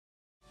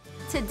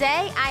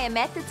Today, I am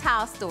at the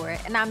tile store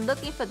and I'm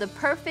looking for the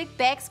perfect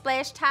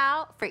backsplash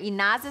tile for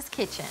Inaz's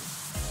kitchen.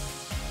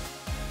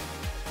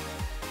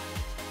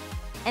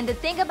 And the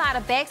thing about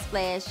a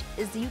backsplash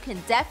is you can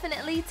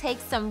definitely take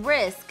some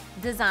risk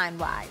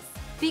design-wise.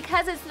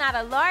 Because it's not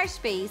a large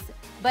space,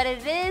 but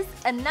it is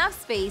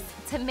enough space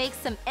to make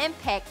some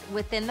impact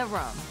within the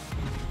room.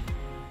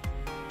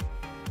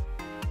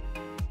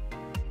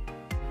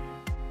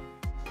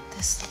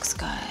 This looks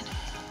good.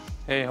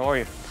 Hey, how are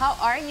you? How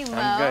are you, Mo?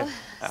 I'm good.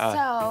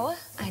 So,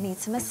 I need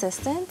some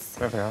assistance.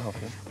 Perfect, I'll help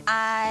you.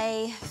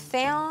 I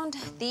found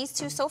these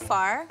two so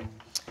far.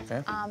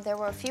 Okay. There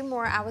were a few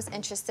more I was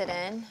interested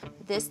in.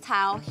 This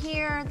tile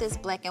here, this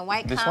black and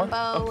white This combo.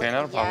 one? Okay,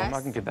 not a problem. Yes.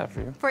 I can get that for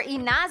you. For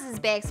Inaz's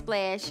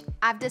backsplash,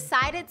 I've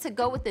decided to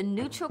go with a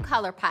neutral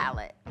color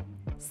palette.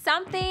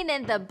 Something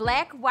in the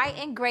black, white,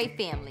 and gray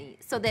family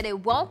so that it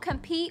won't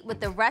compete with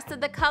the rest of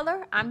the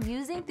color I'm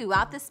using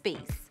throughout the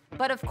space.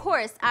 But of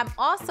course, I'm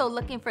also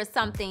looking for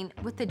something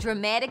with a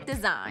dramatic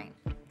design.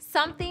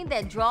 Something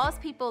that draws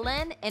people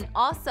in and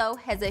also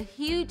has a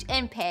huge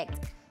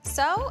impact.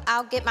 So,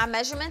 I'll get my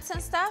measurements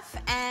and stuff,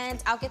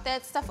 and I'll get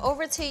that stuff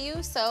over to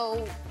you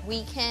so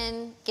we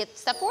can get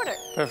stuff ordered.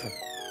 Perfect.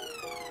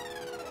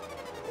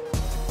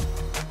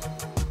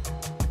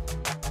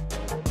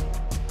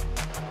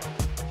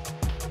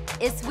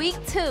 It's week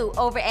 2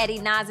 over at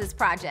Inaz's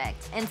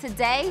project, and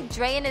today,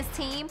 Dre and his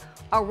team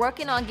are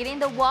working on getting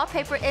the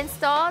wallpaper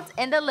installed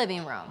in the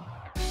living room.